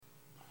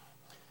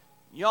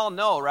You all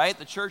know, right?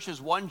 The church is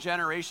one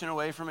generation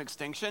away from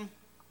extinction.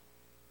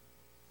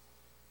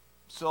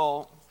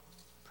 So,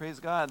 praise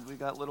God, we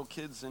got little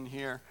kids in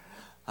here,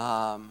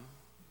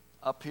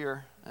 up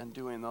here and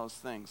doing those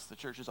things. The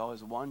church is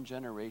always one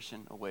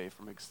generation away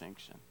from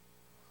extinction.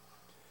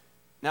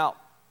 Now,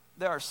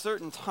 there are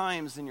certain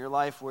times in your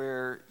life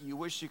where you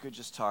wish you could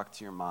just talk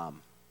to your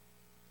mom.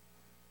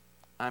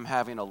 I'm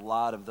having a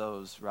lot of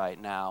those right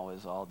now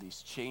as all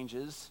these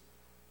changes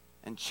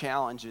and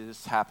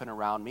challenges happen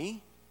around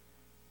me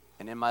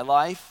and in my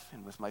life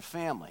and with my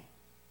family.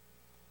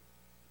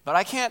 But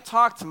I can't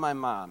talk to my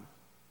mom.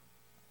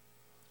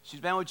 She's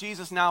been with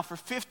Jesus now for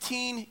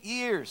 15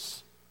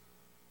 years.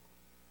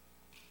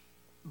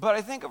 But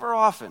I think of her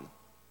often.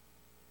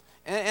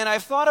 And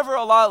I've thought of her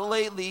a lot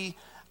lately,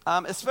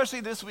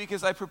 especially this week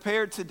as I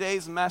prepared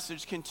today's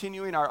message,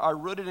 continuing our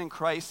Rooted in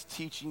Christ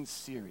teaching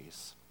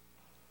series.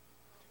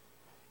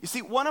 You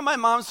see, one of my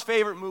mom's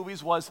favorite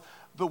movies was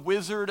The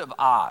Wizard of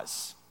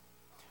Oz.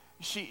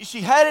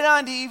 She had it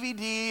on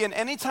DVD, and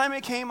anytime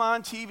it came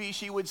on TV,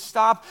 she would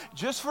stop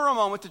just for a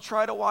moment to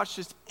try to watch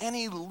just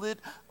any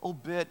little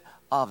bit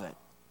of it.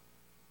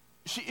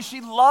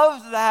 She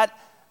loved that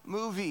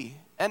movie,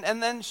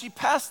 and then she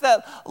passed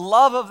that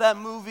love of that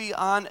movie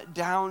on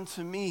down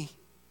to me.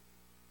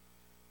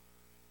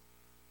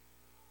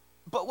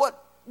 But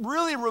what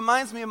really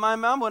reminds me of my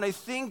mom when I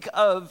think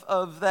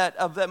of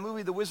that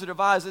movie, The Wizard of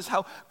Oz, is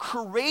how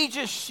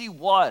courageous she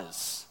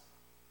was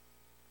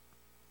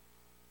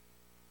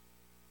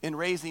in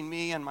raising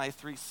me and my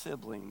 3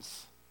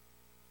 siblings.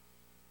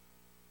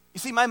 You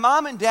see, my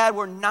mom and dad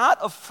were not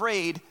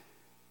afraid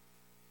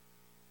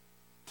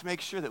to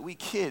make sure that we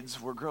kids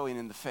were growing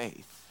in the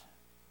faith.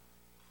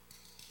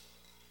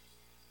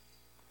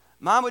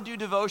 Mom would do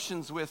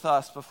devotions with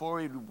us before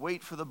we'd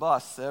wait for the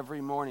bus every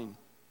morning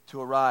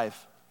to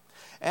arrive.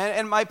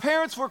 And my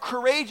parents were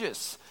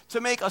courageous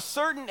to make a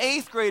certain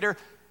 8th grader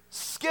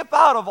skip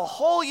out of a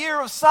whole year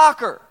of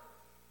soccer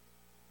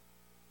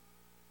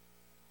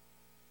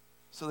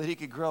so that he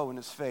could grow in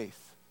his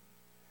faith.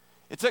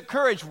 It took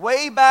courage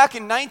way back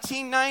in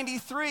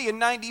 1993 and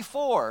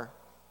 94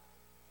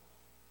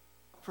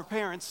 for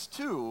parents,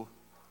 too,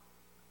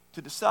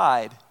 to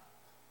decide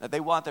that they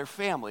want their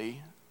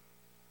family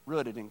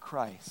rooted in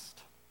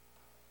Christ.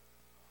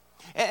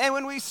 And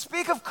when we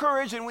speak of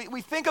courage and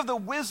we think of the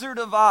Wizard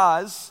of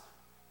Oz,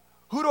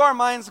 who do our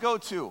minds go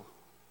to?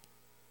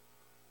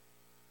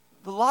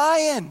 The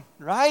lion,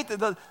 right?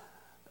 The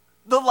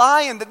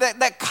lion,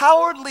 that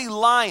cowardly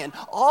lion.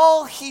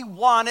 All he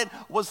wanted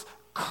was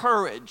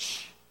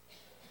courage.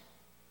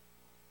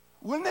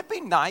 Wouldn't it be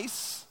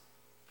nice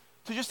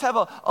to just have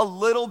a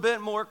little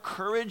bit more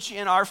courage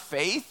in our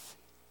faith?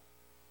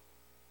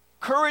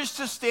 Courage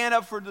to stand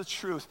up for the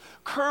truth.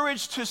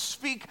 Courage to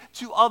speak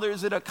to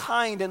others in a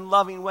kind and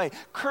loving way.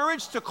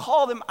 Courage to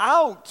call them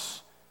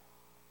out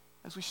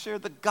as we share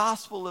the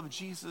gospel of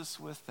Jesus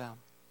with them.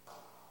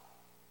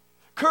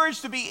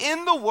 Courage to be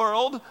in the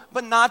world,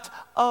 but not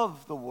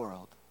of the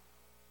world.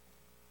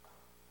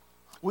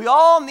 We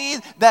all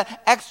need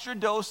that extra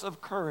dose of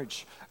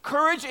courage.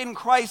 Courage in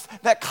Christ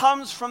that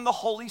comes from the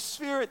Holy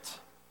Spirit.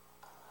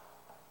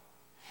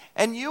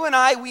 And you and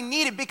I, we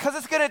need it because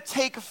it's going to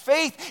take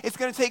faith. It's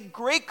going to take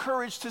great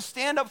courage to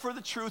stand up for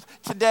the truth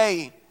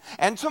today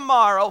and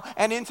tomorrow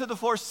and into the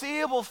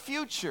foreseeable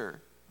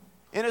future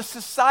in a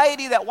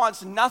society that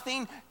wants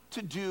nothing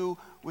to do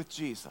with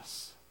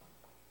Jesus.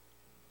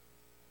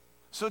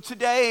 So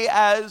today,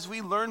 as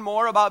we learn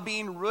more about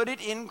being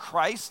rooted in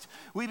Christ,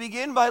 we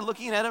begin by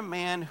looking at a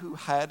man who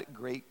had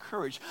great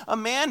courage. A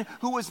man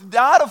who was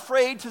not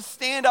afraid to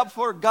stand up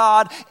for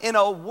God in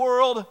a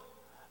world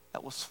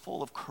that was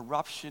full of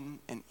corruption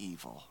and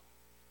evil.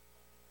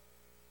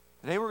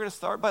 Today we're going to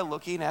start by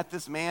looking at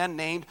this man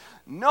named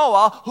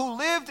Noah, who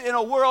lived in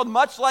a world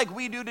much like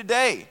we do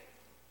today.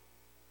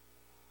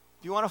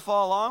 If you want to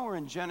follow along, we're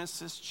in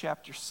Genesis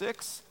chapter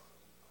 6,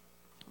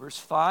 verse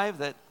 5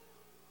 that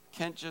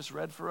Kent just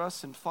read for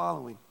us and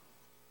following.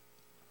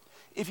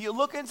 If you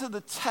look into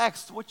the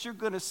text, what you're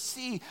going to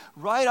see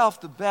right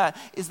off the bat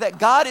is that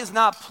God is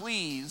not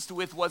pleased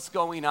with what's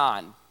going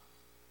on.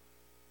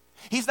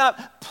 He's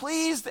not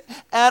pleased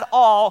at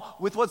all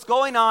with what's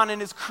going on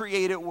in his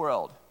created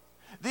world.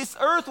 This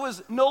earth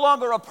was no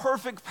longer a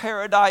perfect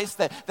paradise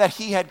that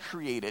he had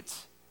created.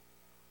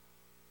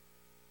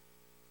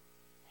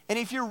 And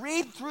if you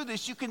read through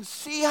this, you can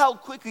see how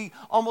quickly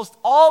almost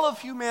all of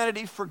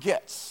humanity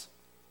forgets.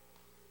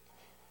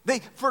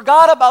 They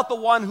forgot about the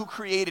one who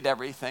created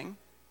everything.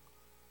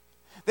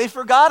 They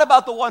forgot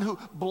about the one who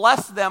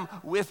blessed them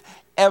with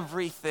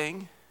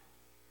everything.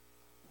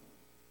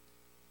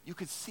 You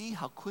could see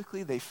how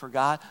quickly they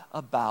forgot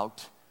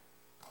about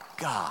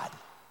God.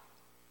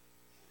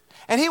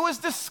 And he was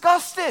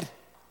disgusted.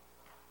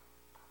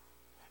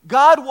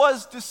 God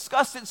was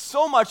disgusted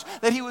so much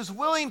that he was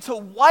willing to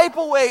wipe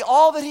away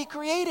all that he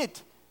created.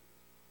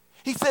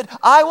 He said,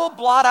 I will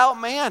blot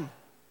out man.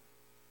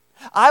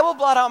 I will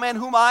blot out man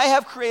whom I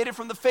have created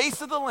from the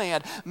face of the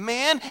land,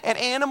 man and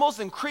animals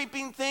and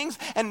creeping things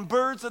and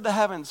birds of the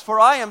heavens, for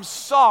I am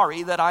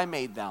sorry that I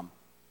made them.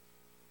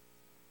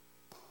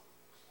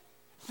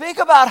 Think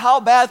about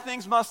how bad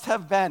things must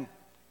have been.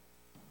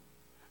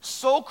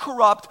 So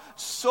corrupt,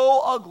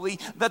 so ugly,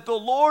 that the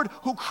Lord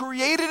who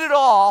created it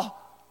all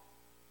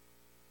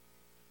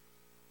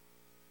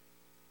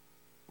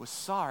was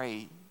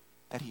sorry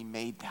that he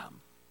made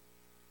them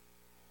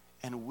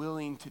and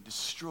willing to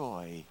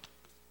destroy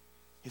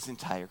his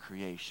entire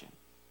creation.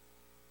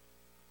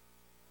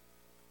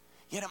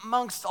 Yet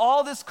amongst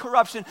all this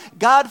corruption,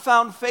 God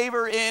found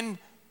favor in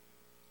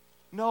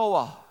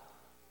Noah.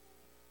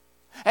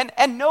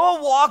 And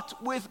Noah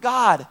walked with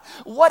God.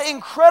 What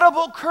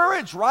incredible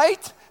courage,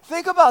 right?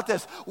 Think about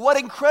this. What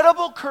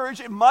incredible courage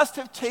it must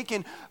have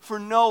taken for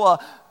Noah,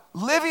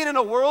 living in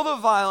a world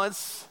of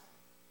violence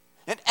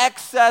and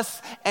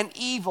excess and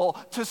evil,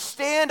 to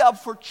stand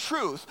up for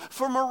truth,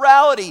 for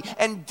morality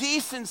and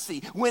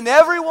decency, when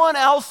everyone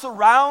else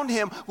around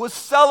him was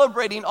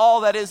celebrating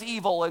all that is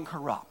evil and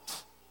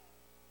corrupt.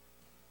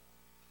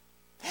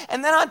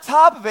 And then on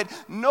top of it,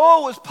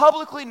 Noah was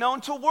publicly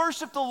known to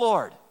worship the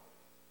Lord.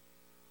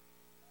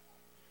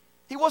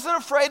 He wasn't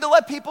afraid to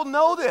let people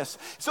know this.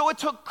 So it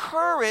took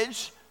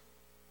courage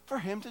for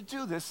him to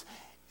do this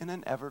in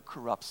an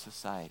ever-corrupt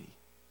society.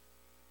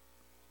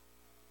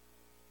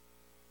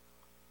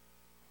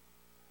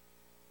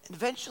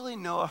 Eventually,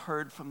 Noah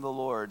heard from the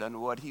Lord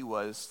on what he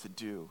was to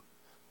do.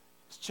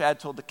 As Chad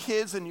told the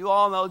kids, and you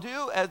all know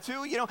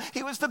too,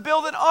 he was to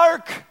build an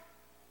ark.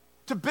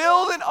 To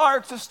build an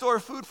ark to store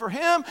food for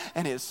him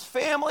and his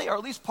family, or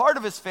at least part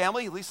of his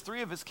family, at least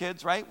 3 of his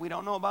kids, right? We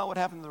don't know about what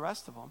happened to the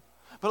rest of them.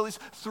 But at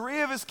least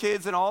 3 of his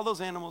kids and all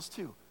those animals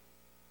too.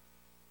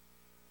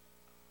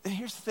 And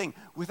here's the thing,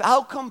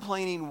 without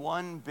complaining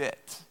one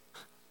bit,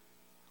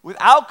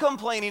 without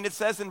complaining, it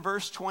says in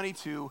verse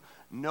 22,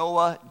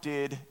 Noah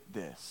did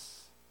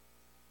this.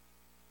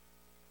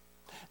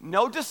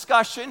 No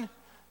discussion,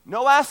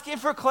 no asking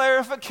for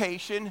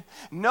clarification,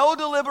 no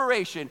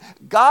deliberation.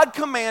 God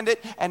commanded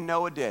and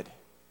Noah did.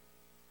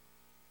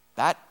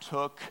 That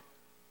took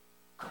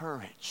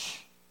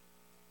courage.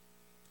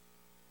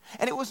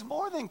 And it was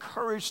more than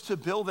courage to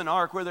build an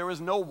ark where there was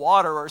no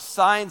water or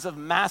signs of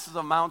massive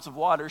amounts of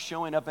water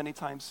showing up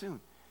anytime soon.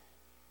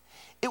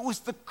 It was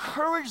the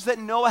courage that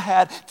Noah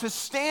had to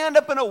stand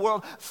up in a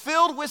world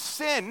filled with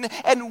sin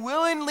and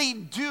willingly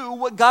do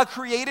what God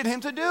created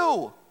him to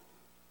do.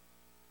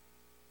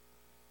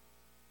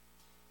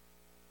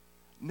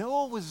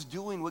 Noah was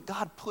doing what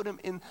God put him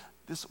in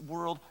this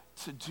world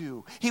to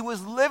do. He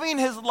was living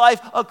his life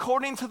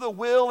according to the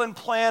will and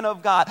plan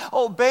of God,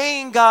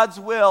 obeying God's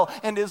will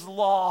and his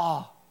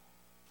law.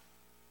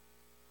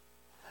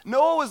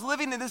 Noah was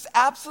living in this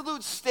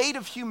absolute state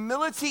of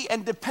humility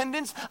and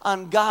dependence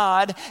on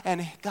God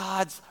and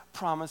God's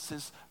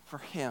promises for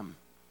him.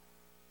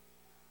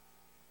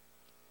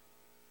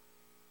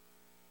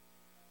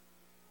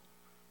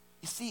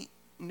 You see,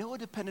 Noah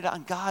depended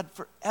on God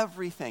for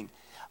everything.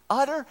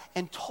 Utter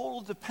and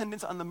total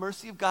dependence on the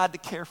mercy of God to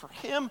care for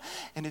him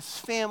and his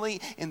family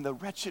in the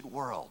wretched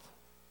world.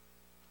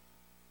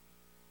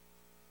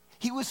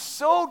 He was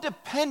so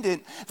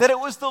dependent that it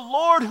was the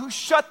Lord who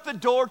shut the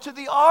door to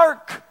the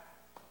ark.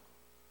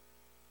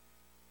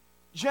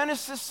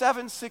 Genesis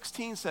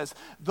 7:16 says,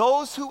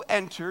 those who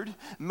entered,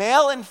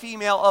 male and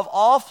female of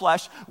all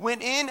flesh,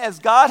 went in as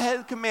God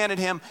had commanded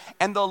him,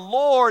 and the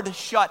Lord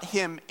shut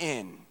him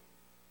in.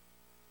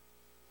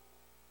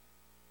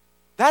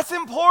 That's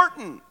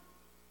important.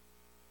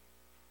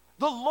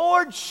 The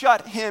Lord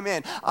shut him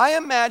in. I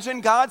imagine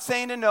God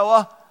saying to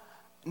Noah,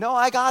 no,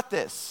 I got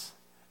this.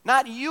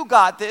 Not you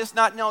got this.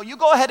 No, you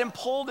go ahead and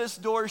pull this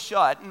door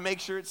shut and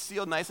make sure it's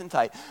sealed nice and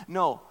tight.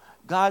 No,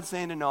 God's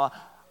saying to Noah,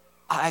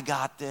 I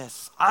got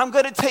this. I'm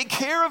going to take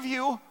care of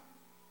you.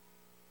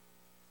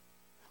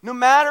 No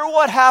matter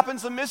what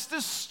happens amidst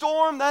this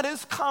storm that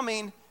is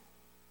coming,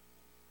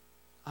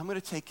 I'm going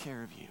to take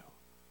care of you.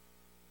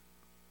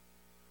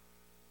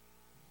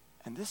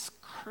 And this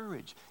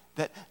courage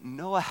that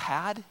Noah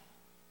had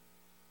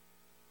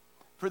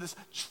for this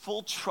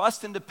full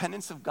trust and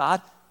dependence of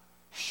God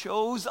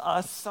shows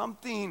us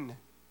something.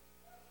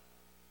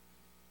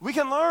 We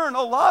can learn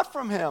a lot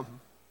from him.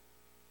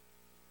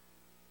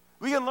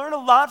 We can learn a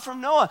lot from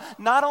Noah.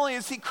 Not only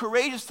is he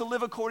courageous to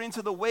live according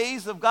to the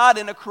ways of God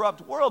in a corrupt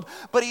world,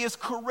 but he is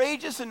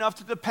courageous enough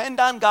to depend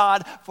on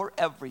God for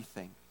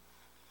everything.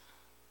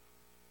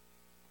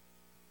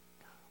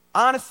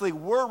 Honestly,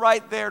 we're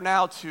right there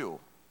now too.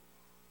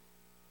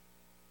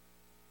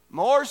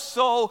 More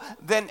so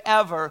than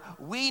ever,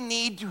 we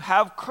need to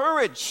have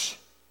courage.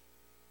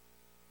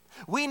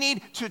 We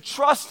need to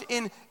trust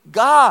in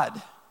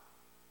God.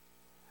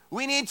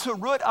 We need to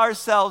root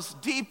ourselves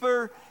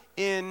deeper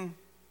in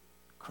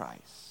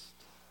Christ.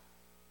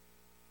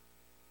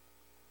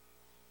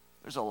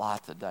 There's a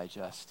lot to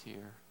digest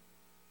here.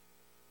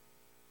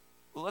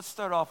 Well, let's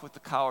start off with the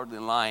cowardly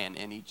lion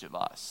in each of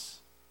us.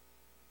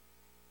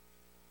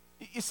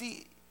 You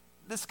see,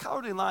 this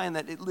cowardly lion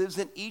that it lives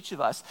in each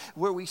of us,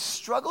 where we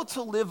struggle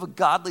to live a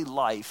godly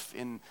life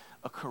in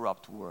a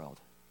corrupt world.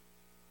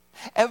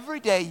 Every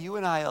day, you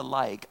and I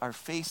alike are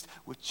faced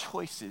with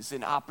choices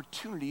and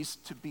opportunities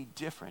to be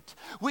different.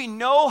 We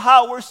know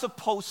how we're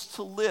supposed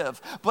to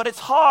live, but it's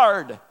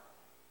hard.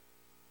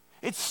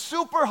 It's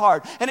super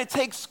hard, and it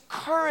takes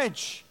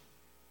courage.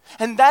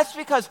 And that's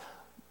because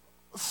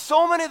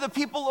so many of the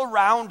people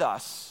around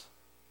us,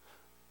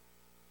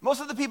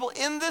 most of the people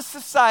in this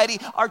society,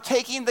 are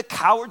taking the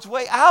coward's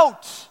way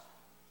out.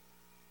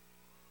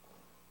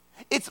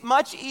 It's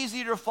much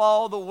easier to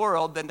follow the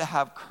world than to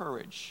have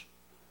courage.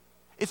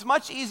 It's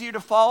much easier to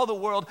follow the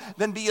world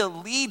than be a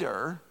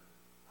leader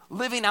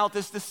living out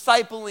this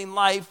discipling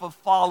life of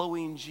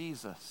following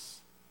Jesus.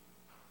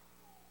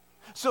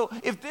 So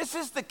if this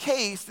is the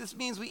case, this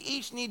means we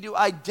each need to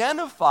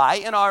identify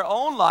in our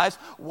own lives,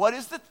 what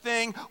is the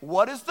thing,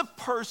 what is the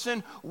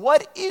person,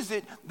 what is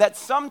it that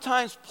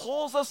sometimes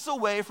pulls us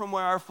away from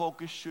where our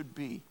focus should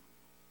be?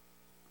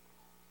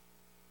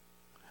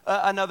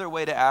 Another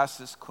way to ask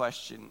this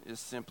question is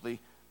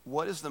simply,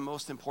 what is the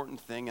most important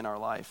thing in our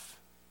life?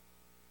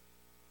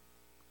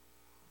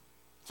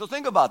 So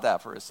think about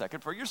that for a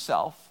second, for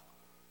yourself.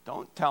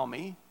 Don't tell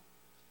me.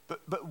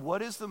 But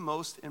what is the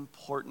most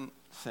important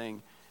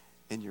thing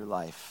in your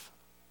life?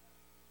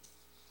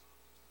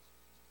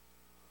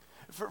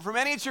 For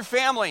many, it's your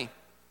family.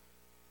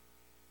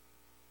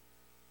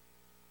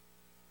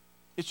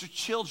 It's your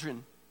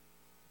children.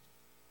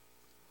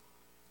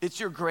 It's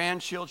your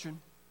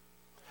grandchildren.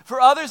 For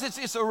others,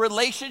 it's a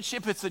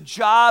relationship, it's a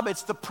job,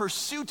 it's the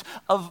pursuit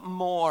of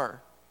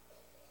more.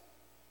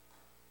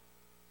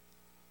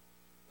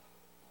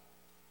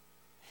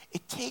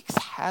 It takes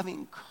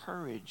having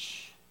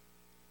courage,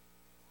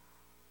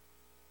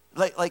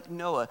 like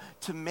Noah,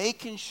 to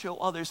make and show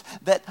others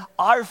that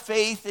our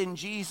faith in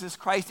Jesus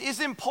Christ is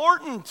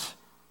important.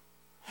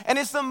 And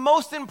it's the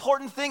most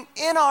important thing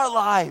in our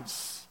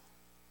lives.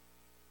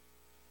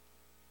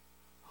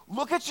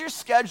 Look at your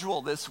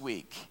schedule this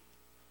week.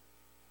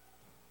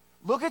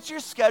 Look at your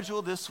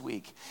schedule this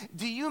week.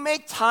 Do you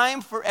make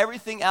time for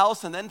everything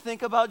else and then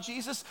think about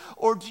Jesus?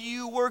 Or do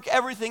you work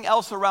everything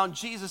else around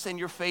Jesus and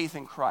your faith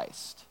in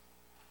Christ?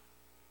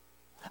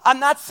 I'm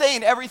not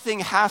saying everything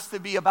has to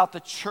be about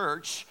the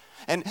church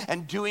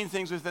and doing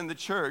things within the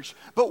church,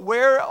 but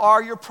where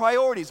are your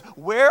priorities?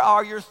 Where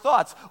are your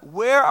thoughts?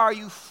 Where are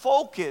you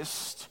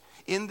focused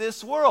in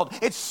this world?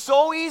 It's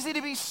so easy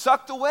to be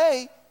sucked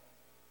away.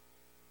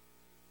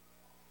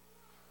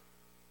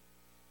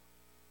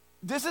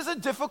 This is a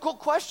difficult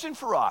question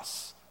for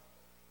us.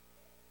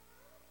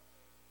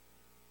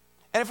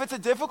 And if it's a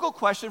difficult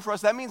question for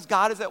us, that means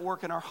God is at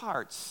work in our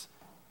hearts.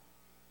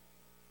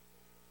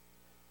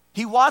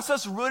 He wants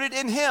us rooted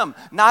in Him,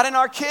 not in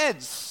our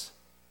kids,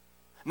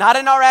 not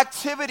in our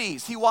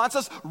activities. He wants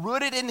us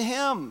rooted in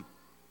Him.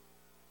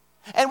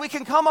 And we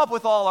can come up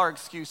with all our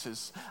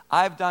excuses.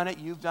 I've done it,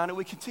 you've done it,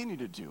 we continue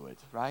to do it,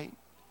 right?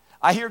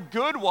 I hear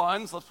good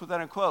ones, let's put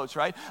that in quotes,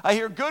 right? I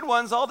hear good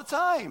ones all the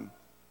time.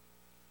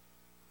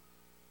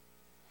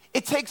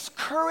 It takes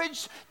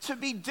courage to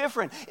be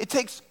different. It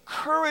takes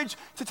courage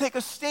to take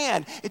a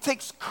stand. It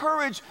takes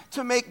courage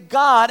to make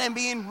God and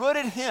being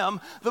rooted in Him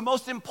the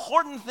most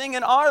important thing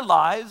in our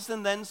lives,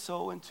 and then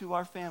so into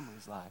our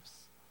families' lives.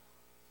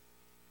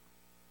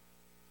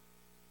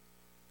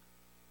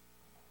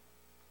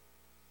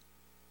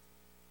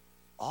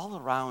 All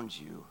around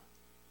you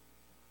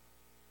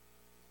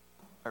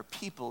are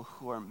people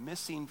who are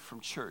missing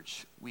from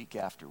church week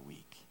after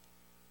week.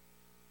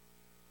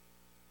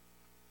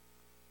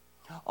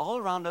 All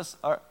around us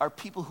are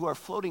people who are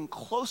floating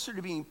closer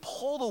to being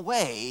pulled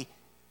away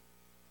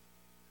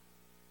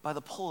by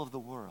the pull of the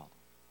world.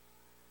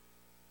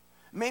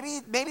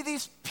 Maybe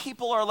these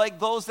people are like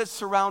those that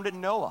surrounded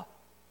Noah.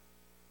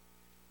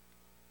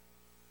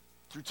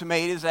 Threw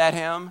tomatoes at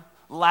him,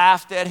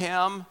 laughed at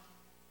him.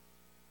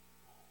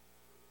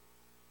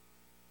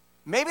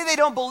 Maybe they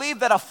don't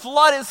believe that a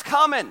flood is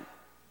coming.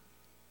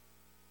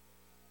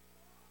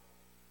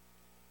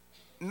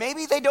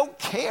 Maybe they don't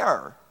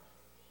care.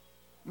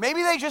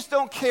 Maybe they just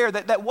don't care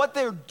that what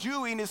they're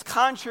doing is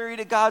contrary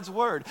to God's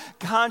word,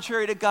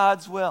 contrary to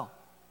God's will.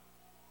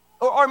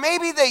 Or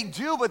maybe they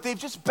do, but they've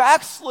just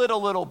backslid a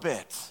little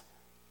bit.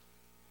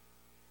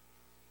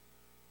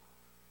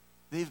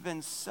 They've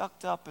been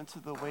sucked up into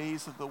the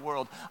ways of the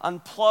world,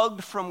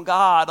 unplugged from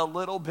God a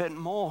little bit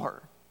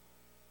more.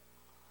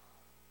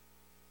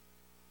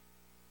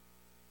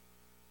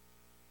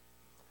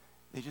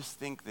 They just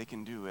think they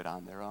can do it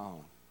on their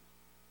own.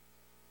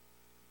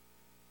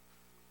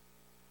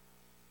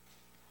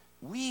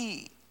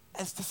 We,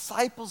 as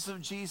disciples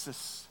of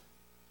Jesus,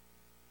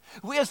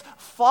 we as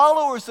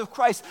followers of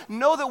Christ,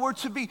 know that we're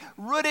to be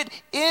rooted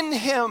in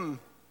Him.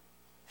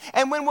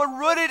 And when we're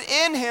rooted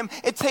in Him,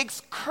 it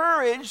takes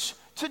courage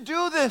to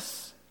do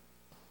this.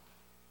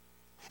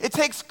 It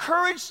takes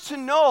courage to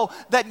know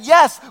that,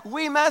 yes,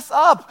 we mess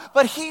up,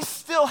 but He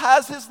still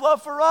has His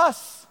love for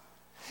us.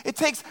 It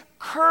takes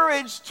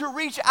courage to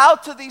reach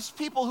out to these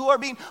people who are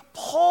being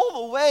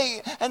pulled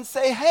away and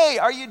say, hey,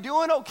 are you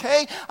doing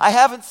okay? I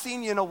haven't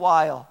seen you in a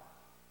while.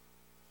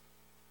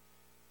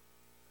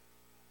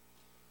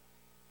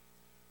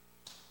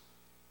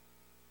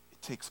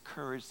 It takes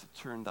courage to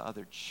turn the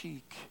other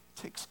cheek.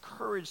 It takes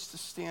courage to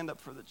stand up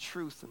for the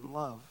truth and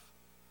love.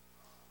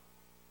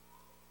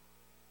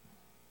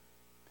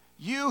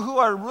 You who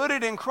are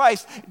rooted in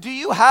Christ, do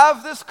you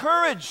have this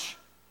courage?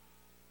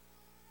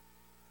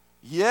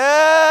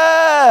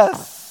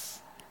 Yes.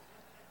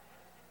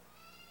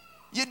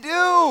 You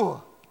do.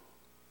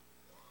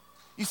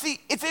 You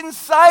see, it's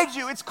inside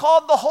you. It's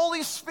called the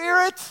Holy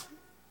Spirit.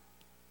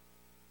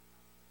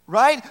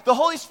 Right? The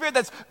Holy Spirit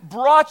that's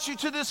brought you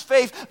to this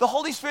faith. The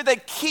Holy Spirit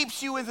that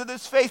keeps you into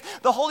this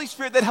faith. The Holy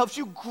Spirit that helps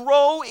you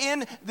grow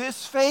in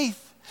this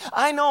faith.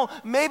 I know,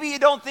 maybe you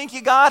don't think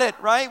you got it,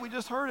 right? We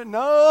just heard it.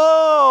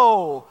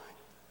 No.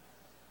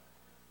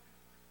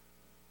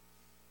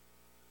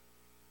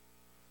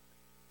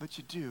 But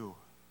you do.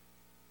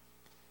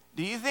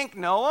 Do you think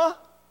Noah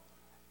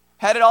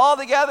had it all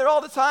together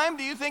all the time?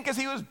 Do you think as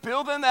he was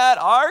building that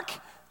ark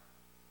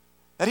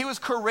that he was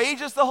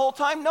courageous the whole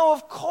time? No,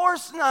 of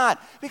course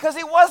not, because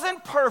he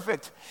wasn't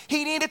perfect.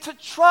 He needed to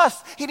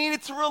trust. He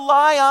needed to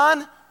rely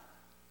on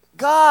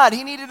God.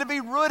 He needed to be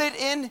rooted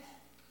in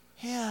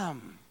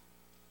Him.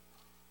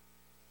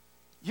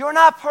 You're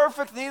not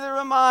perfect, neither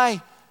am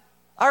I.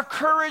 Our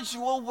courage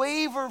will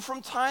waver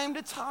from time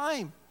to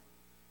time.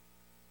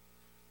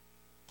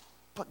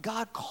 But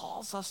God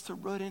calls us to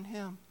root in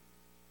Him.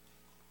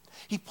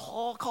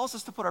 Paul calls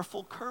us to put our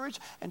full courage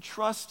and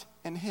trust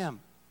in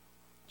Him.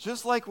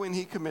 Just like when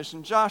He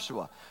commissioned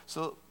Joshua.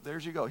 So there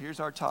you go. Here's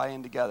our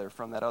tie-in together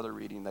from that other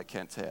reading that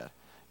Kent had.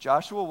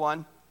 Joshua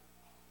 1,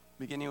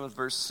 beginning with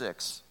verse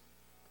 6.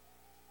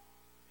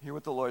 Hear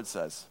what the Lord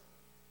says.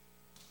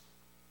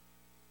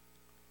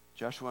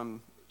 Joshua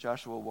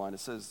 1, it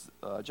says,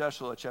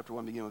 Joshua chapter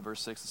 1, beginning with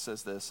verse 6, it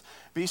says this.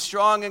 Be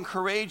strong and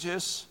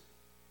courageous,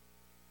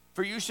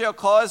 for you shall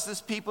cause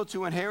this people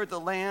to inherit the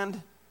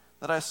land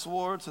that I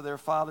swore to their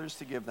fathers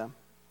to give them.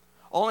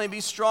 Only be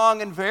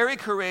strong and very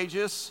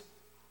courageous,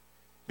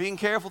 being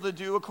careful to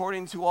do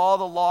according to all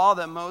the law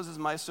that Moses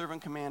my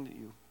servant commanded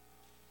you.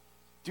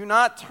 Do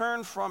not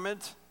turn from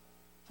it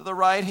to the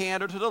right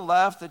hand or to the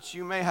left, that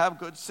you may have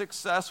good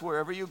success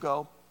wherever you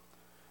go.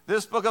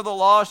 This book of the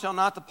law shall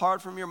not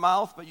depart from your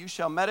mouth, but you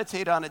shall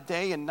meditate on it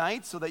day and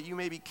night, so that you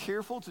may be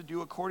careful to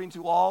do according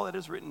to all that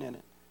is written in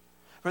it.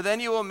 For then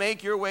you will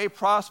make your way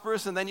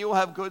prosperous, and then you will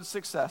have good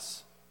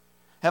success.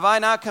 Have I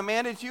not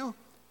commanded you?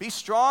 Be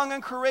strong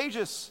and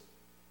courageous.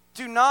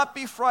 Do not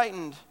be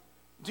frightened.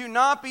 Do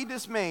not be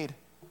dismayed,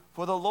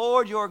 for the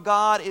Lord your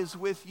God is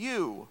with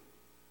you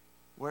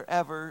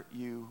wherever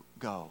you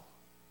go.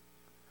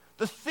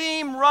 The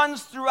theme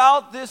runs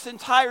throughout this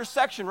entire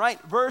section, right?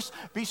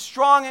 Be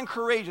strong and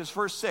courageous,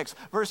 verse 6.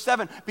 Verse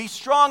 7, be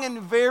strong and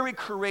very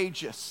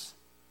courageous.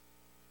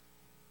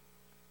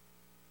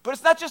 But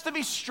it's not just to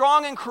be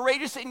strong and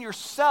courageous in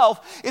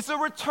yourself. It's a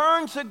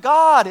return to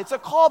God. It's a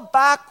call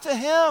back to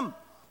Him.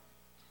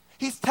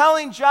 He's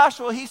telling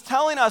Joshua, he's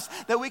telling us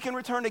that we can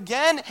return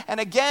again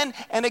and again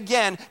and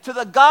again to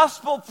the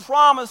gospel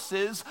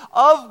promises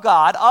of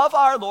God, of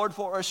our Lord,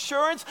 for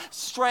assurance,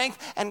 strength,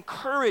 and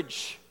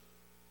courage.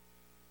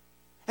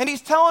 And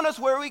he's telling us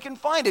where we can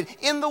find it,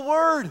 in the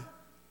Word.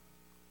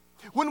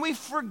 When we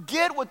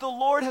forget what the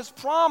Lord has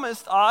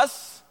promised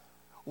us,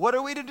 what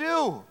are we to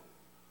do?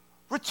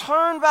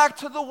 Return back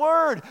to the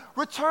Word.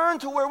 Return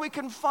to where we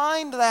can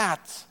find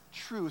that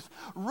truth.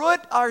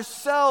 Root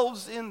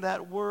ourselves in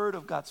that Word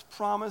of God's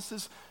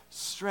promises,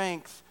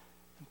 strength,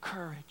 and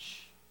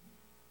courage.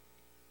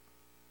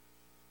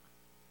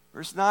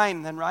 Verse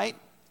 9 then, right?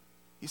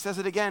 He says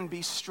it again,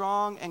 be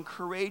strong and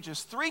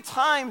courageous. 3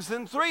 times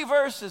in 3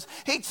 verses,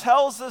 he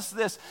tells us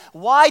this.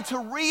 Why? To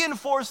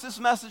reinforce this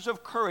message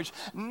of courage.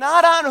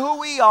 Not on who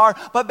we are,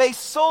 but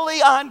based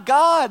solely on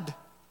God.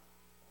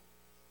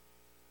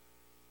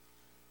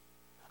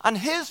 On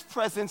His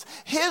presence,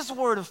 His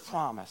word of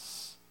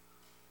promise.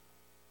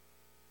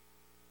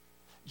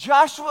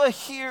 Joshua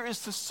here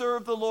is to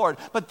serve the Lord,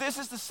 but this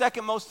is the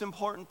second most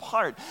important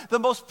part. The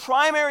most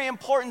primary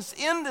importance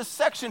in this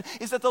section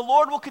is that the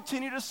Lord will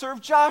continue to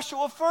serve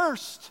Joshua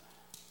first.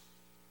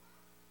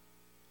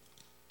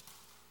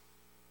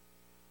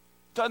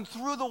 Done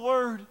through the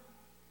Word.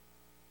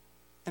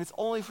 And it's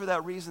only for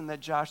that reason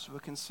that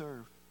Joshua can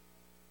serve.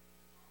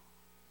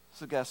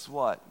 So guess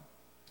what?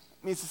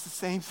 It means it's the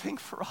same thing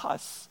for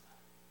us.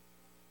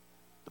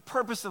 The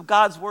purpose of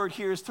God's word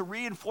here is to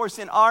reinforce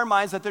in our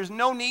minds that there's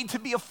no need to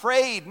be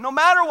afraid, no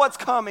matter what's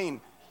coming.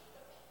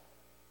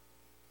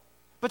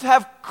 But to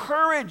have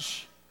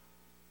courage.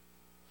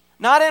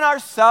 Not in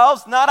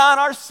ourselves, not on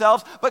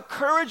ourselves, but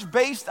courage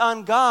based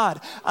on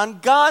God, on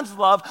God's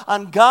love,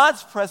 on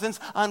God's presence,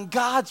 on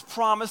God's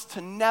promise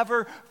to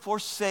never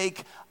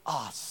forsake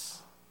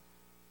us.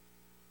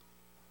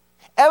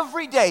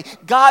 Every day,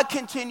 God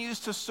continues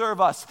to serve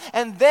us,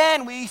 and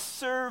then we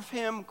serve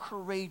Him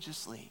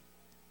courageously.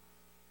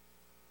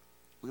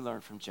 We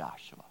learn from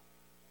Joshua.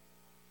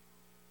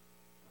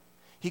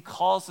 He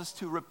calls us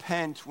to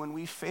repent when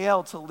we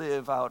fail to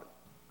live out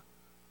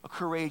a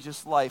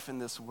courageous life in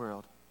this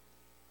world.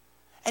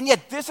 And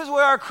yet this is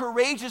where our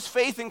courageous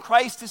faith in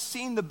Christ is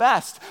seen the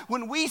best.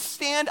 When we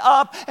stand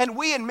up and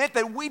we admit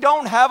that we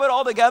don't have it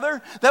all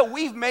together, that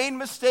we've made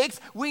mistakes,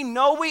 we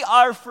know we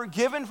are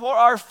forgiven for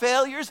our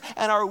failures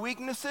and our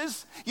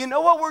weaknesses. You know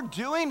what we're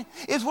doing?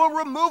 Is we're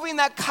removing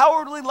that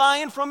cowardly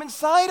lion from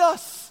inside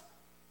us.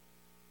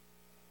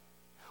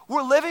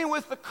 We're living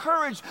with the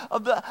courage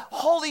of the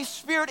Holy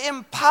Spirit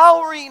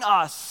empowering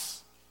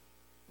us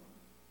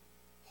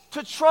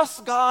to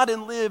trust God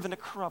and live in a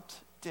corrupt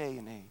day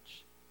and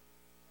age.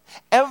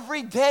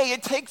 Every day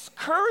it takes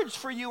courage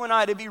for you and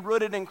I to be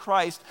rooted in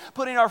Christ,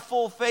 putting our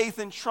full faith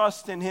and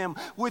trust in Him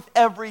with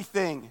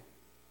everything.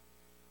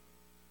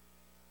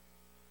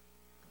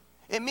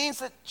 It means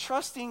that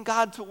trusting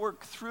God to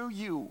work through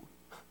you,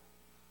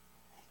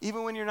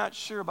 even when you're not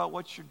sure about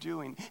what you're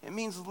doing. It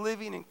means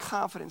living in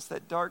confidence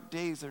that dark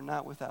days are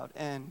not without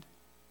end.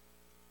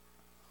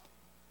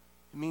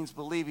 It means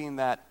believing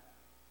that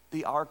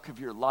the arc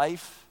of your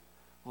life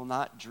will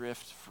not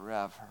drift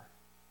forever.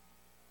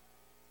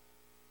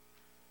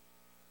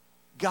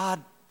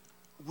 God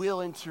will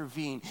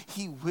intervene.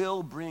 He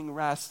will bring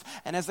rest.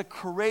 And as a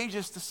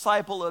courageous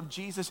disciple of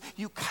Jesus,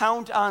 you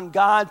count on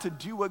God to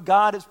do what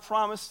God has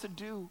promised to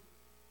do.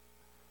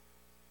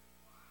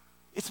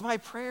 It's my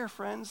prayer,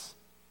 friends,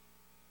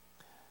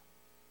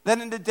 that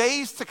in the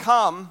days to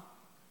come,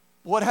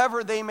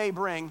 whatever they may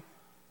bring,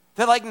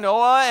 that like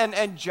Noah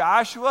and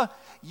Joshua,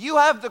 you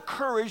have the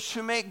courage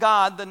to make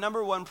God the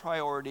number one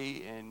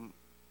priority in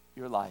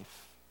your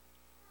life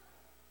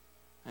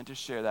and to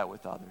share that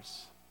with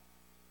others.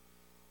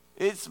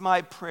 It's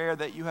my prayer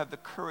that you have the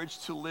courage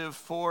to live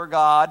for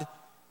God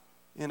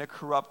in a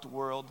corrupt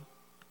world.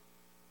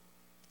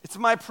 It's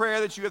my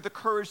prayer that you have the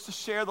courage to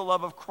share the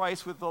love of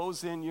Christ with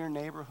those in your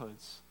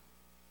neighborhoods.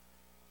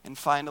 And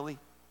finally,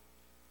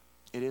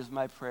 it is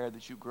my prayer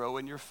that you grow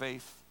in your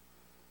faith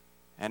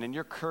and in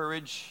your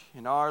courage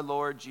in our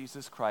Lord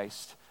Jesus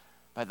Christ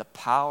by the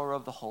power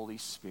of the Holy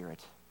Spirit,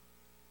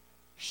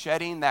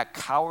 shedding that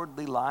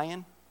cowardly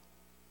lion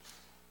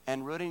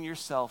and rooting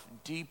yourself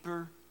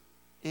deeper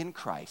in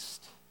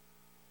Christ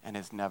and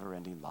His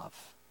never-ending love.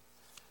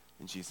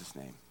 In Jesus'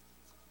 name,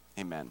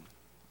 amen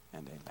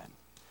and amen.